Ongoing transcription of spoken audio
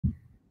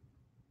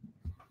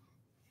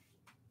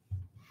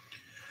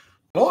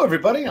Hello,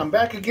 everybody. I'm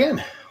back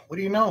again. What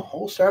do you know?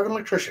 Old starving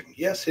electrician.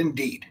 Yes,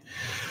 indeed.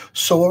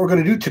 So what we're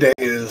going to do today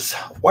is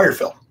wire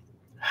fill.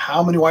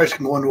 How many wires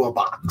can go into a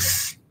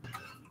box?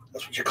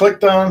 That's what you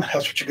clicked on.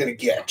 That's what you're going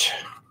to get.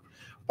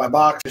 By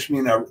box, I just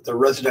mean the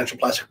residential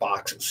plastic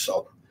boxes.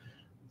 So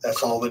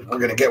that's all that we're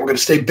going to get. We're going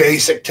to stay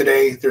basic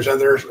today. There's a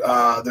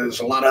lot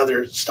of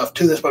other stuff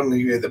to this, but I'm going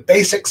to give you the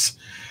basics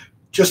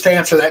just to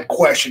answer that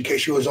question in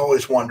case you was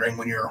always wondering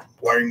when you're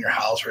wiring your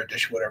house or a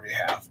dish, whatever you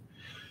have.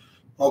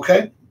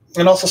 Okay.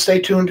 And also stay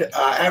tuned.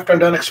 After I'm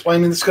done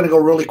explaining, this is going to go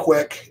really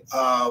quick.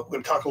 We're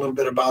going to talk a little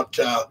bit about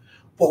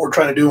what we're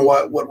trying to do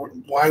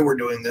and why we're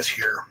doing this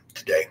here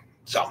today.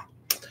 So,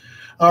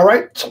 all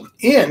right. So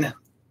get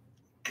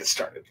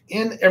started.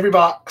 In every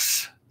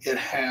box, it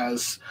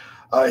has,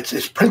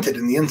 it's printed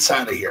in the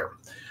inside of here.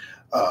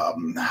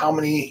 How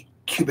many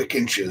cubic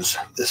inches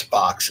this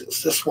box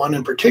is. This one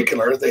in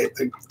particular, they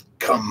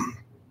come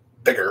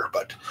bigger,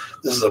 but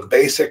this is a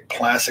basic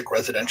plastic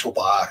residential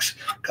box.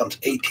 Comes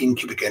 18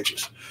 cubic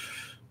inches.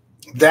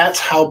 That's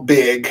how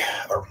big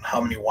or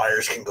how many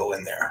wires can go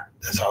in there.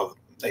 That's how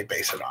they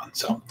base it on.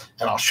 So,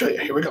 and I'll show you.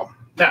 Here we go.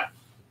 Now,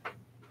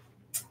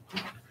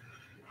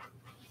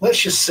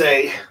 let's just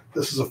say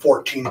this is a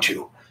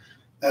 14-2.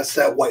 That's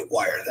that white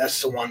wire.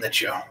 That's the one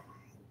that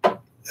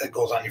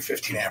goes on your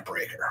 15 amp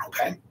breaker.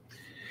 Okay.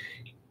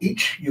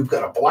 You've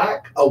got a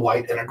black, a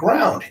white, and a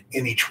ground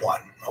in each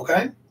one.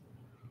 Okay.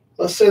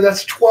 Let's say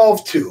that's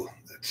 12-2.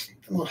 That's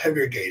a little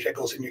heavier gauge. That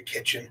goes in your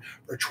kitchen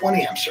for a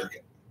 20 amp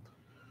circuit.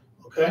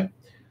 Okay.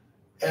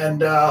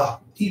 And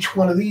each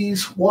one of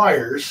these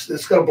wires,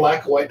 it's got a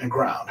black, a white, and a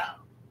ground.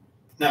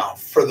 Now,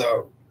 for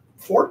the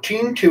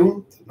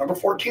 14-2, number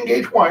 14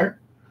 gauge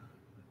wire,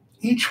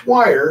 each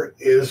wire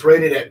is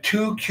rated at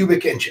 2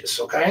 cubic inches.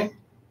 Okay.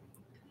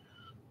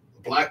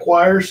 The black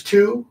wire is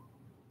 2.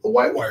 The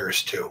white wire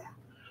is 2.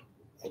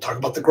 We'll talk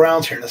about the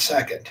grounds here in a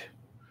second.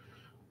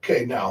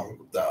 Okay. Now,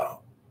 the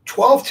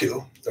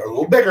 12-2, they're a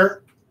little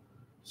bigger,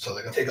 so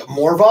they're going to take up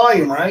more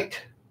volume, right?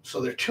 So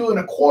they're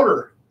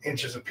 2¼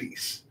 inches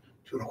apiece.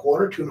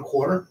 2¼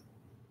 2¼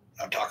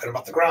 Not talking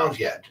about the grounds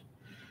yet.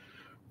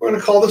 We're going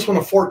to call this one a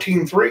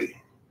 14-3.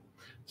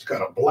 It's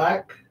got a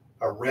black,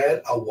 a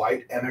red, a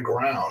white, and a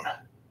ground.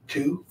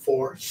 2,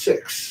 4,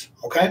 6.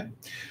 Okay?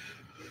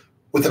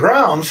 With the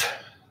grounds,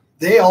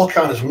 they all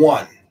count as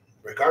one,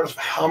 regardless of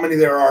how many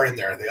there are in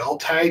there. They all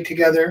tie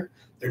together.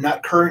 They're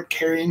not current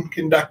carrying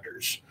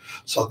conductors.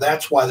 So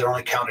that's why they're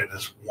only counted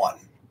as one.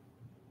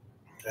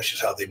 That's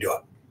just how they do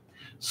it.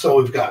 So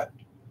we've got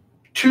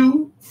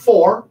 2,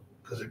 4,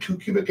 because they're 2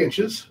 cubic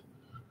inches,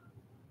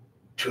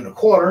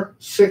 2¼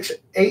 6,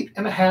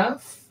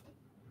 8½,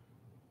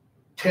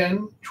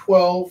 10,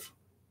 12,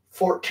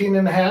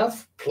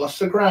 14½, plus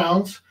the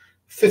grounds,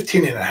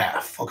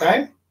 15½.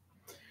 Okay?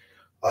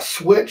 A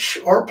switch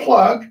or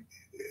plug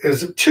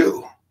is a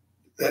 2.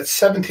 That's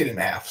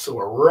 17½. So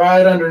we're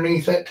right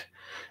underneath it.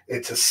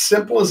 It's as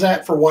simple as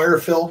that for wire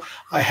fill.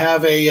 I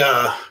have a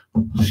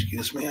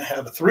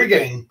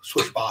 3-gang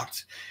switch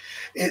box.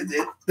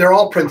 They're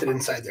all printed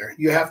inside there.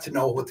 You have to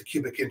know what the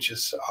cubic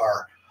inches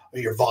are, or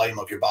your volume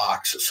of your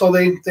box. So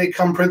they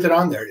come printed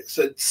on there. It's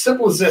as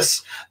simple as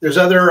this. There's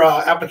other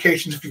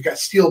applications. If you've got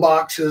steel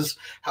boxes,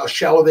 how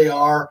shallow they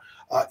are,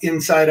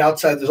 inside,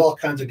 outside. There's all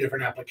kinds of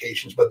different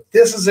applications. But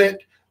this is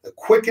it, the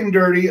quick and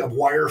dirty of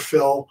wire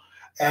fill.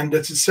 And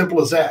it's as simple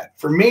as that.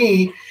 For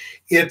me,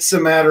 it's a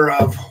matter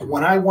of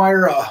when I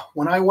wire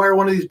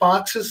one of these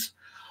boxes,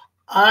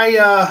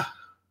 I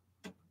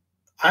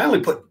only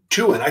put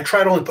 2 in. I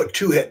try to only put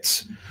 2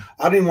 hits.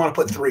 I don't even want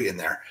to put 3 in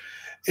there.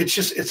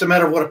 It's a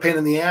matter of what a pain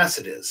in the ass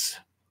it is.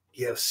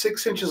 You have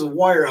 6 inches of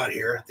wire out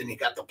here, then you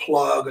got the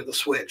plug or the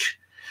switch.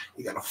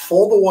 You got to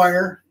fold the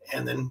wire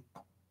and then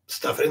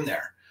stuff it in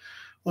there.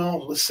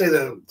 Well, let's say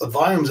the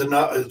volume's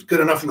is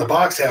good enough in the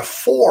box to have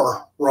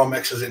 4 raw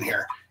mixes in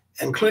here.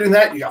 Including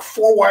that, you got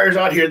 4 wires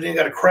out here. Then you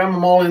got to cram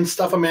them all in,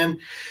 stuff them in,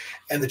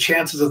 and the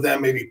chances of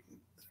them maybe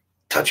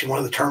touching one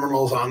of the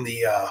terminals on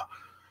the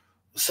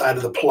side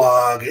of the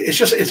plug,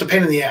 it's a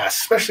pain in the ass.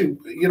 Especially,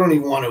 you don't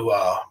even want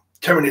to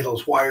terminate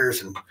those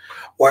wires and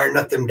wire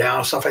nut them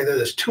down, stuff like that.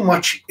 There's too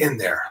much in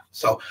there.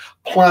 So,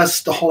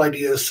 plus the whole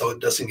idea is so it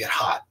doesn't get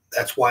hot.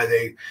 That's why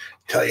they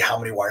tell you how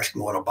many wires can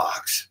go in a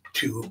box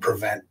to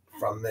prevent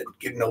from it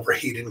getting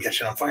overheated and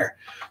catching on fire.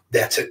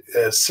 That's it,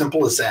 as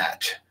simple as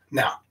that.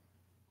 Now,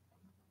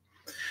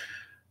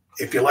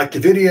 if you like the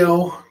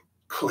video,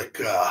 click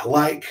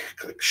like,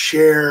 click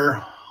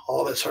share,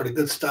 all that sort of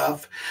good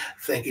stuff.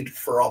 Thank you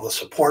for all the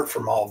support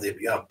from all the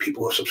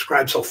people who have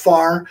subscribed so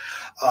far.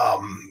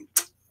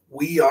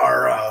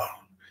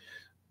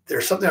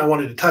 There's something I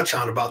wanted to touch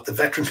on about the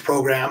veterans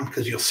program,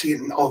 because you'll see it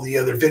in all the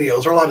other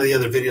videos, or a lot of the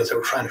other videos that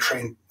we're trying to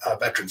train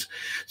veterans.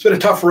 It's been a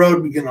tough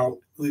road.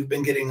 We've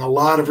been getting a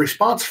lot of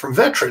response from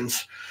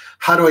veterans.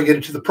 How do I get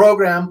into the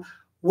program?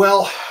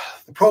 Well,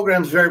 the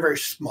program's very, very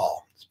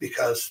small. It's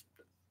because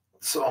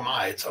so am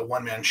I. It's a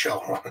one-man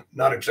show.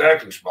 Not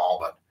exactly small,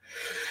 but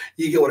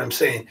you get what I'm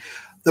saying.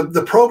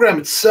 The program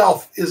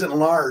itself isn't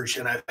large,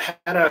 and I've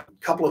had a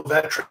couple of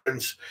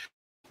veterans,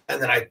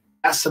 and then I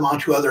pass them on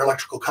to other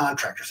electrical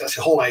contractors. That's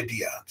the whole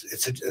idea.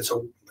 It's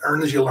a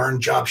earn as you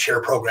learn job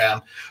share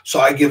program. So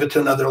I give it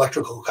to another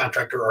electrical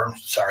contractor, or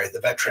sorry,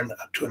 the veteran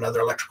to another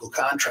electrical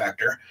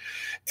contractor,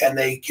 and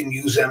they can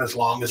use them as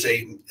long as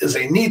they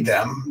need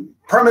them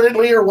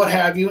permanently or what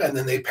have you, and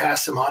then they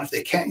pass them on if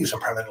they can't use them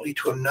permanently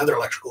to another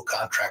electrical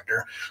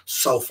contractor,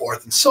 so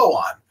forth and so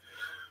on.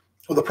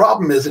 Well, the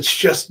problem is it's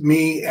just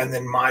me and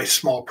then my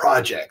small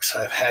projects.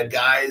 I've had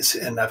guys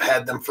and I've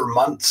had them for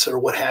months or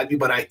what have you,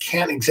 but I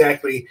can't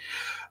exactly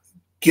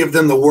give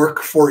them the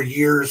work for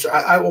years.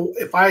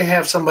 If I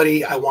have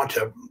somebody, I want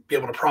to be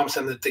able to promise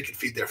them that they can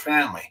feed their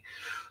family.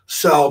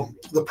 So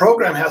the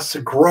program has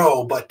to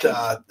grow, but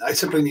I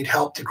simply need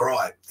help to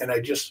grow it. And I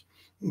just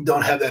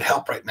don't have that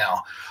help right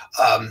now.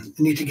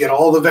 Need to get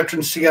all the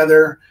veterans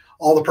together,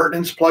 all the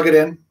pertinence, plug it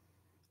in,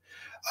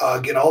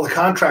 get all the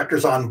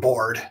contractors on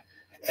board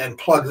and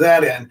plug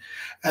that in.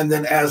 And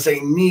then as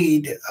they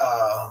need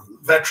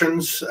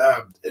veterans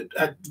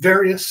at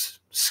various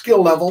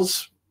skill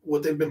levels,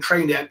 what they've been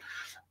trained at,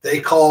 they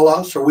call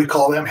us or we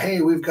call them.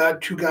 Hey, we've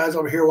got 2 guys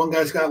over here. One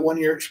guy's got 1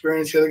 year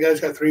experience. The other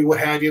guy's got 3, what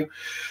have you.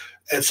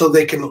 And so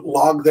they can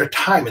log their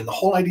time. And the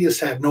whole idea is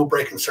to have no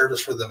break in service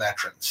for the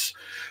veterans.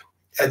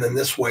 And then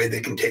this way they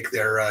can take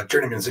their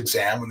journeyman's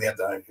exam when they have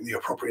the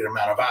appropriate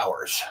amount of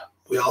hours.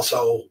 We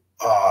also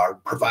are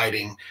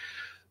providing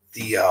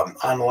the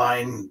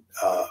online,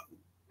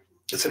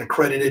 it's an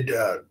accredited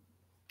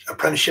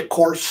apprenticeship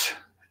course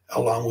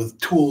along with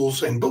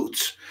tools and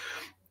boots.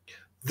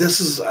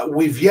 This is,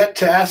 we've yet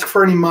to ask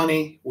for any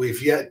money.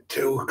 We've yet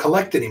to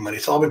collect any money.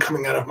 It's all been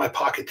coming out of my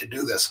pocket to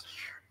do this.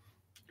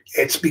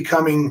 It's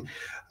becoming,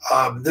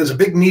 there's a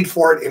big need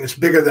for it and it's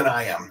bigger than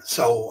I am.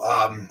 So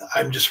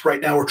I'm just,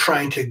 right now we're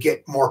trying to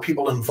get more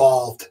people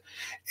involved,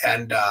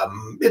 and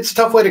it's a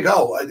tough way to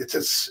go.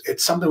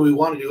 It's something we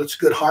want to do. It's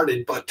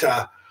good-hearted, but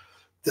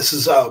this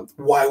is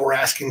why we're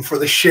asking for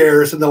the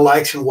shares and the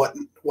likes and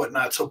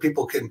whatnot, so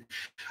people can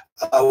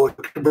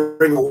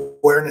bring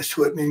awareness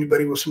to it. And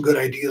anybody with some good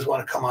ideas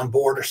want to come on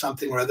board or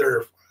something or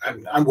other,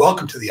 I'm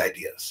welcome to the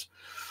ideas.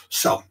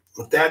 So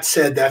with that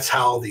said, that's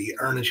how the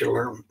Earn As You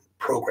Learn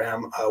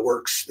program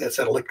works. That's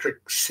at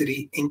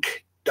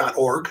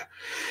electriccityinc.org.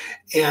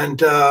 And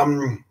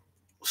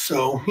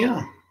so,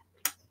 yeah,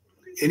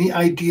 any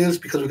ideas?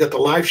 Because we've got the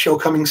live show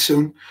coming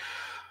soon.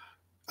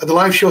 The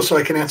live show so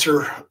I can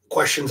answer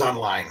questions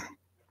online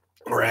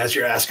or as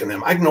you're asking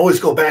them. I can always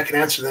go back and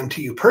answer them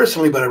to you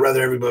personally, but I'd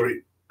rather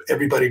everybody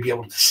be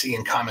able to see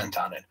and comment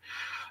on it.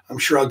 I'm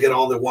sure I'll get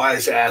all the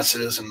wise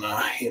asses and,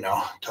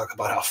 talk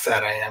about how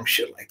fat I am,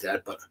 shit like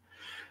that. But,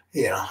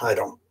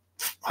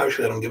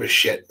 obviously I don't give a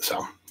shit.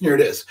 So here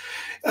it is.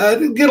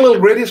 Get a little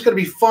gritty. It's going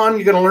to be fun.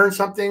 You're going to learn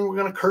something. We're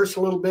going to curse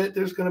a little bit.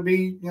 There's going to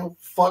be,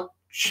 fuck,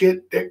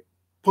 shit, dick,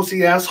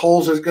 pussy,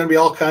 assholes. There's going to be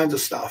all kinds of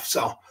stuff.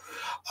 So,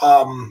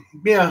 a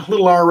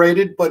little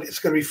R-rated, but it's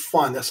going to be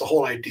fun. That's the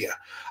whole idea.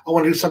 I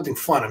want to do something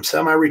fun. I'm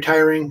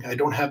semi-retiring. I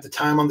don't have the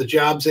time on the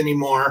jobs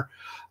anymore.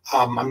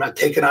 I'm not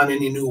taking on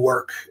any new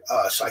work,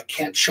 so I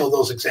can't show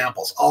those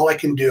examples. All I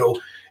can do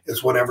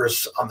is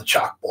whatever's on the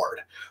chalkboard.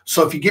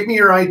 So if you give me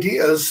your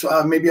ideas,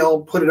 maybe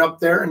I'll put it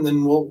up there, and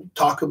then we'll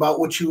talk about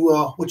what you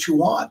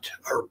want,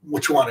 or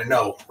what you want to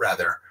know,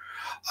 rather.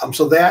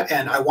 So that,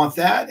 and I want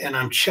that, and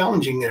I'm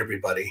challenging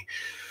everybody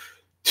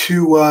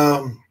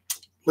to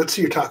let's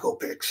see your taco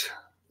pics.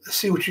 Let's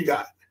see what you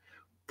got.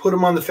 Put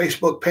them on the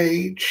Facebook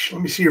page.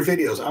 Let me see your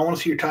videos. I want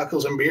to see your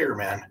tacos and beer,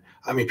 man.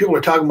 I mean, people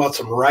are talking about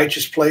some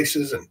righteous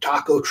places and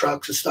taco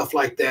trucks and stuff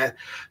like that.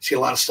 See a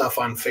lot of stuff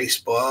on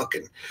Facebook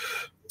and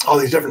all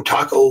these different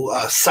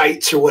taco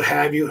sites or what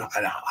have you.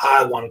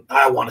 I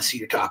want to see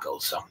your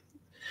tacos. So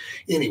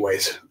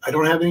anyways, I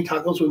don't have any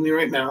tacos with me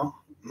right now.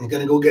 I'm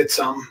going to go get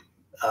some.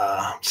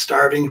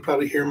 Starving. You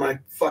probably hear my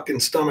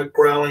fucking stomach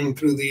growling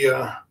through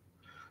the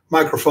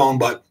microphone,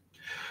 but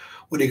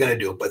what are you going to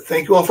do? But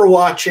thank you all for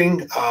watching.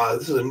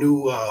 This is a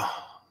new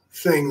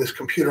thing, this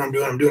computer I'm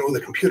doing it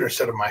with a computer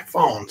instead of my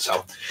phone.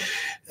 So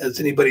as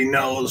anybody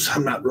knows,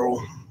 I'm not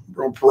real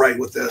bright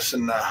with this,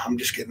 and I'm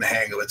just getting the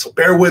hang of it. So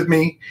bear with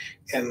me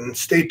and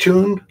stay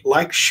tuned,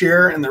 like,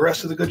 share, and the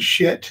rest of the good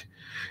shit.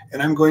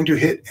 And I'm going to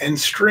hit end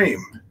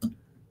stream.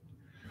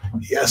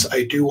 Yes,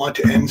 I do want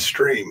to end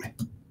stream.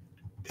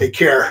 Take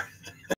care.